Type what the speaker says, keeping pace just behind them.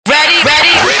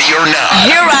or not.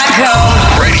 Here I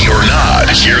come. Ready or not,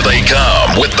 here they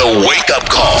come with the wake-up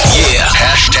call. Yeah.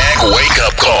 Hashtag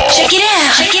wake-up call. Check it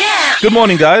out. Check it out. Good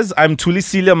morning, guys. I'm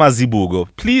Tulisilia Mazibugo.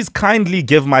 Please kindly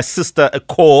give my sister a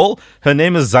call. Her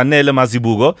name is Zanele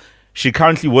Mazibugo. She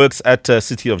currently works at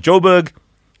City of Joburg.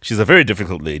 She's a very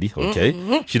difficult lady, okay?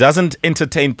 Mm-hmm. She doesn't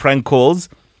entertain prank calls.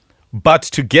 But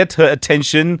to get her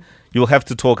attention, you'll have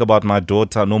to talk about my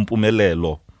daughter,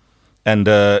 Nompumelelo. And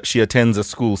she attends a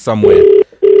school somewhere.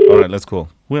 All right, let's call.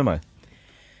 Who am I?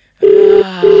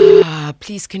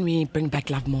 Please, can we bring back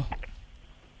Love More?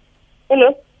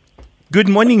 Hello. Good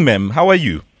morning, ma'am. How are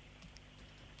you?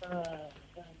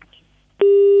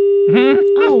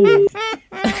 Oh.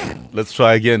 Let's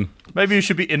try again. Maybe you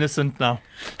should be innocent now.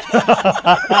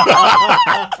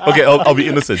 Okay, I'll be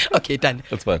innocent. Okay, done.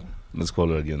 That's fine. Let's call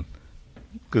her again.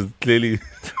 Because clearly,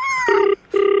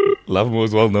 Love More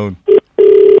is well known.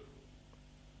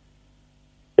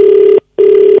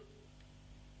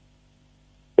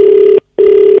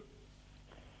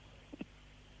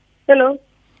 Hello.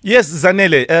 Yes,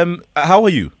 Zanele. How are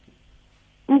you?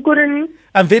 I'm good, and you?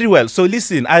 I'm very well. So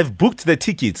listen, I've booked the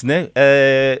tickets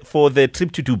for the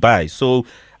trip to Dubai. So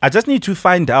I just need to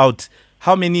find out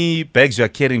how many bags you are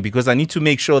carrying because I need to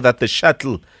make sure that the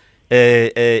shuttle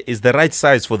is the right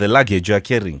size for the luggage you are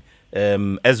carrying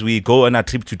as we go on a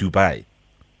trip to Dubai.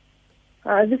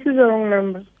 This is the wrong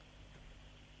number.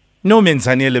 No, man,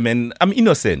 Zanele, man. I'm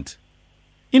innocent.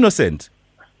 Innocent.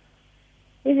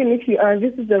 Even if you are,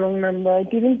 this is the wrong number. I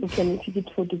didn't book any ticket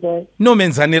for Dubai. No,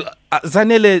 man, Zanele.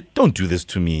 Zanele, don't do this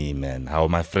to me, man. How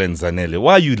my friend Zanele.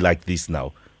 Why are you like this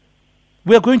now?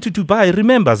 We are going to Dubai.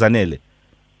 Remember, Zanele.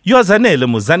 You are Zanele,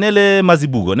 Zanele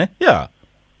Mazibugo, ne? Yeah.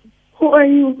 Who are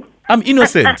you? I'm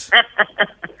innocent.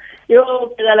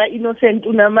 Yo, innocent,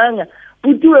 unamanga.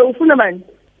 Utuwe, ufuna man.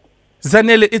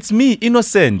 Zanele, it's me,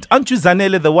 innocent. Aren't you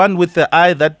Zanele, the one with the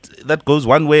eye that goes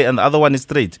one way and the other one is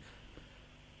straight?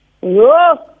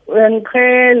 Yo,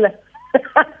 uyangiqhela.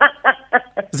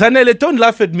 Zanele, don't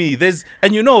laugh at me. There's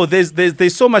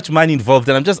so much money involved,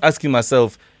 and I'm just asking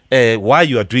myself why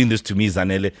you are doing this to me,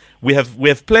 Zanele. We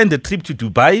have planned a trip to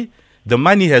Dubai. The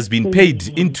money has been paid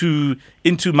into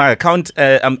my account.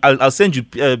 I'll send you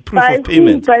proof By of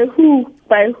payment. By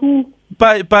who?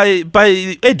 By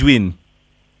Edwin.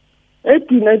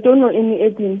 Edwin, I don't know any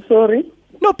Edwin, sorry.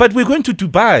 No, but we're going to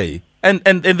Dubai, and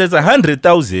there's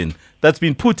 100,000 that's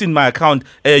been put in my account.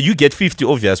 You get 50,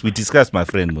 obvious. We discussed, my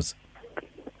friend Mus.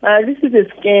 This is a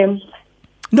scam.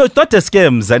 No, it's not a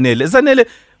scam, Zanele. Zanele,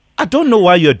 I don't know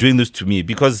why you're doing this to me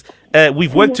because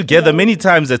we've worked together many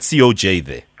times at COJ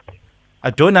there.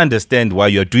 I don't understand why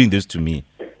you're doing this to me.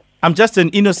 I'm just an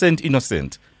innocent.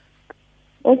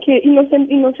 Okay,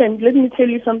 innocent. Let me tell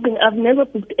you something. I've never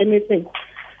booked anything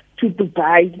to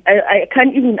Dubai. I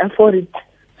can't even afford it.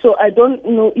 So I don't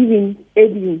know even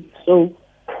Edwin. So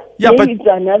yeah, maybe but it's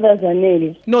another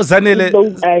Zanele. No,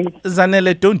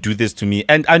 Zanele, don't do this to me.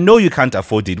 And I know you can't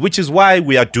afford it, which is why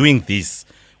we are doing this.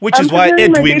 Which is why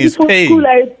Edwin is paying.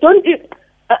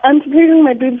 I'm preparing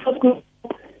my baby for school.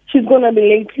 She's going to be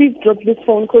late. Please drop this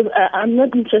phone because I'm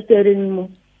not interested anymore.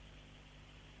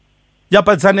 Yeah,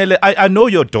 but Zanele, I know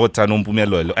your daughter,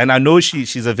 Nompumelelo, and I know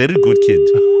she's a very good kid.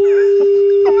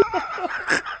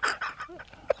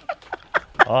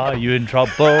 Are you in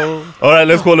trouble? All right,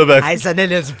 let's call her back. Hi,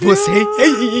 Zanele's pussy.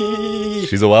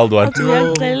 She's a wild one.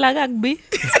 No.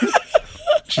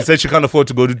 She said she can't afford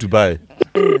to go to Dubai.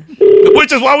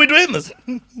 Which is why we're doing this.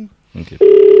 Okay,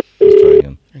 let's try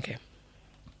again. Okay.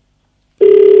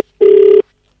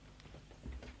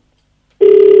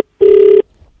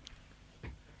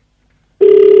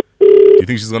 You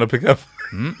think she's going to pick up?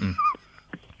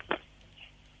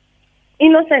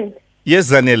 Innocent.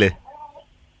 Yes, Zanele.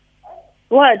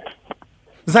 What?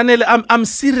 Zanele, I'm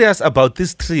serious about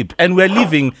this trip and we're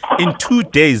leaving in 2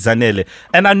 days, Zanele.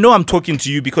 And I know I'm talking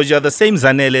to you because you're the same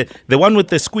Zanele, the one with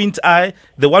the squint eye,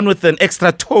 the one with an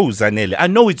extra toe, Zanele. I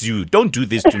know it's you. Don't do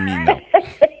this to me now.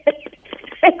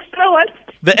 Extra what?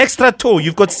 The extra toe.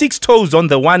 You've got 6 toes on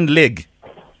the one leg.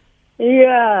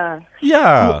 Yeah.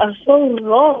 Yeah. You are so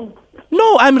wrong.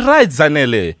 No, I'm right,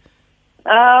 Zanele.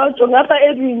 Jongapa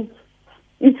Edwin.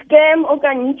 It's scam or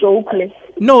can you joke?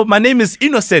 No, my name is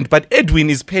Innocent, but Edwin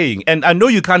is paying, and I know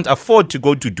you can't afford to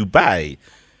go to Dubai.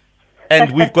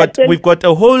 And we've got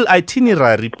a whole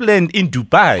itinerary planned in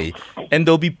Dubai, and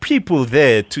there'll be people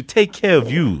there to take care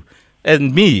of you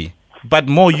and me, but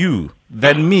more you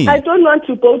than me. I don't want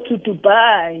to go to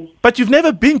Dubai. But you've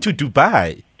never been to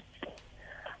Dubai.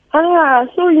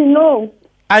 So you know.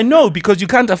 I know because you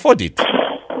can't afford it.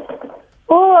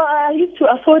 Oh, I used to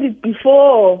afford it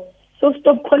before. So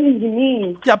stop calling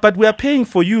me. Yeah, but we are paying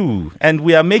for you, and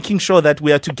we are making sure that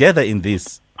we are together in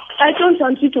this. I don't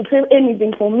want you to pay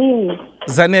anything for me.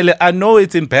 Zanele, I know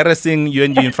it's embarrassing you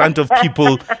and you in front of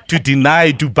people to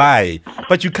deny Dubai,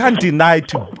 but you can't deny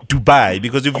to Dubai,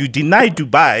 because if you deny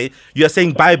Dubai, you are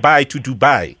saying bye-bye to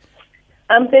Dubai.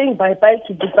 I'm saying bye-bye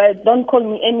to Dubai. Don't call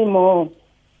me anymore.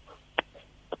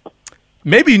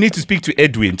 Maybe you need to speak to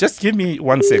Edwin. Just give me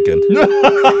 1 second.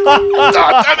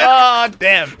 Oh,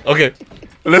 damn. Okay,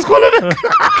 let's call him.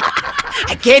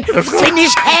 I can't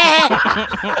finish hair.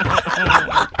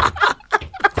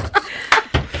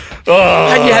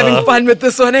 Are you having fun with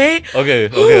this one, eh? Okay.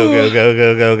 We're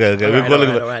calling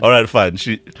all him. right. All right, fine.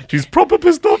 She's proper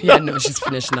pissed off Yeah, now. no, she's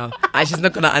finished now. She's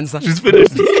not gonna answer. She's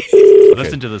finished.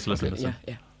 Listen to this. Listen.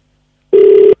 Yeah.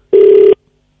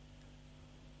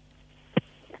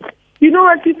 You know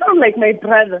what? You sound like my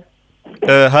brother.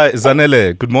 Hi,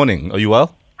 Zanele. Good morning. Are you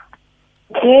well?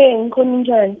 Hey,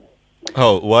 Nkoninjani.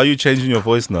 Oh, why are you changing your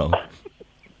voice now?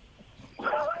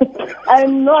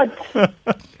 I'm not.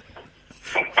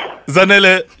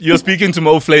 Zanele, you're speaking to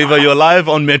Mo Flavor. You're live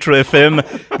on Metro FM.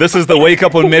 This is the Wake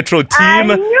Up on Metro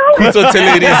team. I knew. Kuto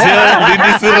Teledi is here.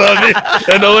 Lindy Surami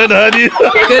and Owen Honey.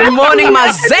 Good morning, I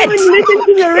Mazette. didn't listen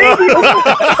to the radio.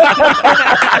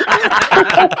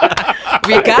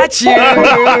 We got you.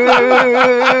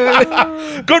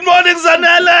 Good morning,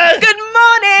 Zanele. Good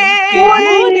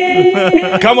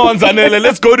morning. Come on, Zanele.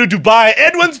 Let's go to Dubai.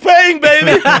 Edwin's paying,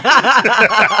 baby.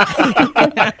 Stop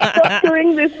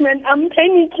doing this, man. I'm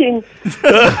panicking.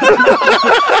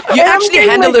 You actually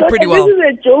handled it pretty well. This is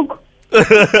a joke.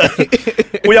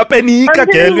 We are panika,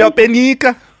 girl. We are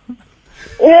panika.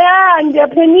 Yeah, and they're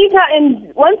panica,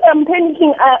 and once I'm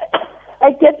panicking,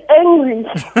 I get angry.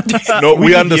 No, we could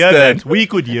hear understand. that. We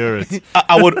could hear it.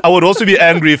 I would also be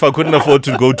angry if I couldn't afford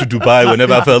to go to Dubai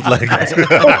whenever I felt like it.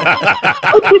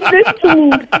 Who did this to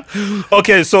me?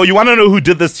 Okay, so you want to know who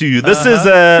did this to you? This is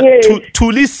Yes.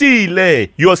 Tulisile,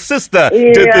 your sister,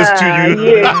 did this to you.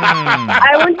 Yes.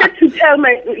 I wanted to tell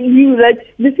you that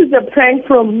this is a prank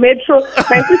from Metro.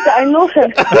 My sister, I know her.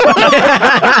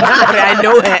 I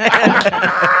know her.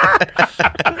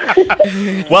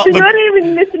 Well, She's not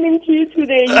even listening to you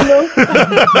today, you know.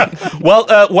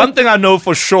 one thing I know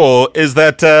for sure is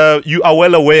that you are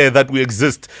well aware that we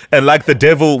exist, and like the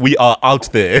devil, we are out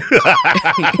there.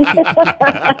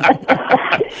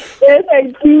 Yes,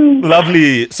 I do.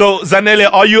 Lovely. So, Zanele,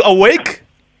 are you awake?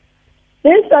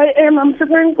 Yes, I am. I'm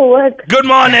preparing for work. Good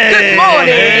morning. Good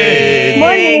morning.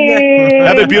 Morning.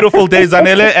 Have a beautiful day,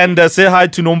 Zanele, and say hi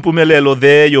to Nompumelelo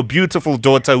there, your beautiful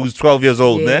daughter who's 12 years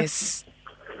old. Yes.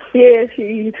 Yes, she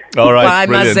is. All right, Bye,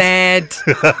 brilliant. Mazette.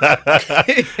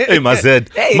 Hey, Mazette.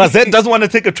 Hey. Mazette doesn't want to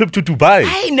take a trip to Dubai.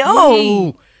 I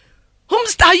know.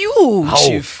 Whomst are you,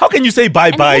 Chief? How can you say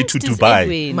bye-bye And to whomst is Dubai?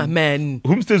 Edwin? My man.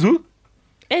 Whomst who?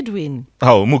 Edwin.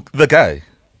 Oh, the guy.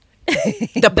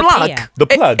 The plug. player. The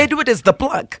plug. Edward is the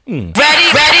plug. Ready?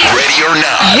 Ready or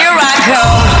not. Here I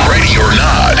come. Ready or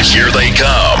not. Here they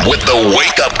come with the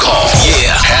wake up call.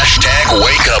 Yeah. Hashtag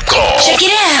wake up call. Check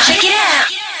it out.